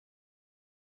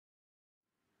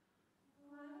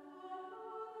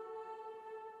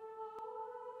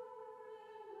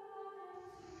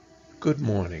Good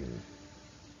morning.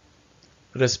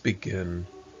 Let us begin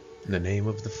in the name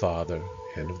of the Father,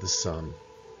 and of the Son,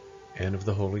 and of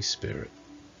the Holy Spirit.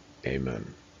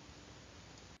 Amen.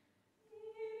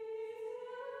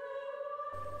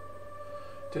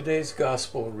 Today's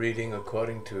Gospel reading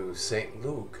according to St.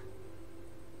 Luke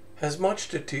has much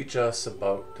to teach us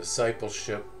about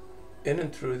discipleship in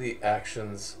and through the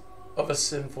actions of a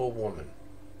sinful woman.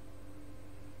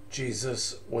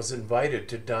 Jesus was invited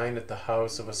to dine at the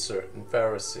house of a certain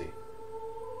Pharisee.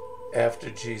 After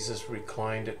Jesus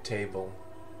reclined at table,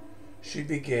 she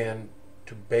began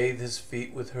to bathe his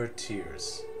feet with her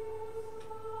tears.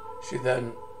 She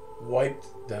then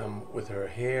wiped them with her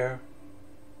hair,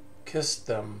 kissed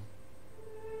them,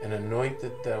 and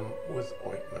anointed them with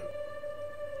ointment.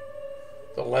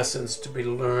 The lessons to be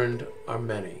learned are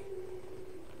many.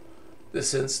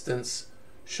 This instance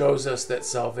shows us that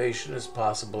salvation is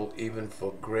possible even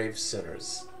for grave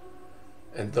sinners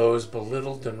and those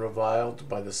belittled and reviled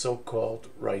by the so-called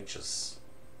righteous.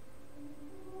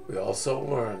 We also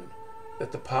learn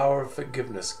that the power of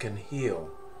forgiveness can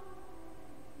heal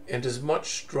and is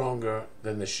much stronger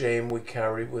than the shame we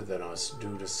carry within us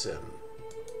due to sin.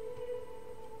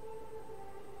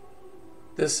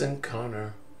 This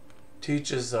encounter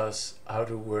teaches us how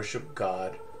to worship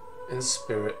God in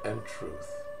spirit and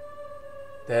truth.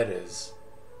 That is,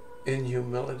 in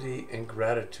humility and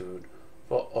gratitude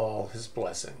for all his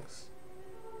blessings.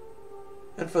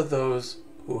 And for those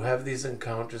who have these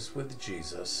encounters with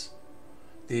Jesus,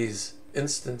 these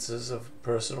instances of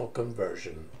personal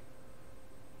conversion,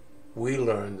 we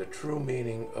learn the true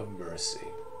meaning of mercy.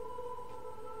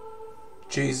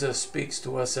 Jesus speaks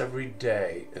to us every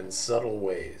day in subtle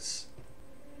ways.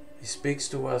 He speaks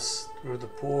to us through the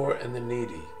poor and the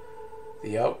needy,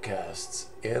 the outcasts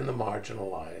and the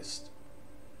marginalized.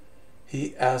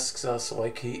 He asks us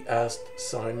like he asked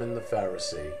Simon the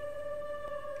Pharisee,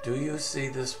 "Do you see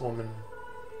this woman?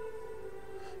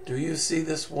 Do you see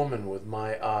this woman with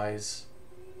my eyes?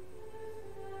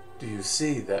 Do you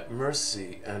see that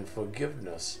mercy and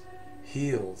forgiveness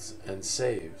heals and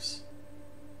saves?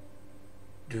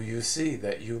 Do you see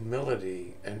that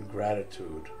humility and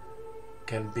gratitude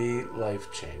can be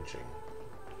life-changing?"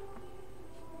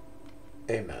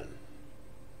 Amen.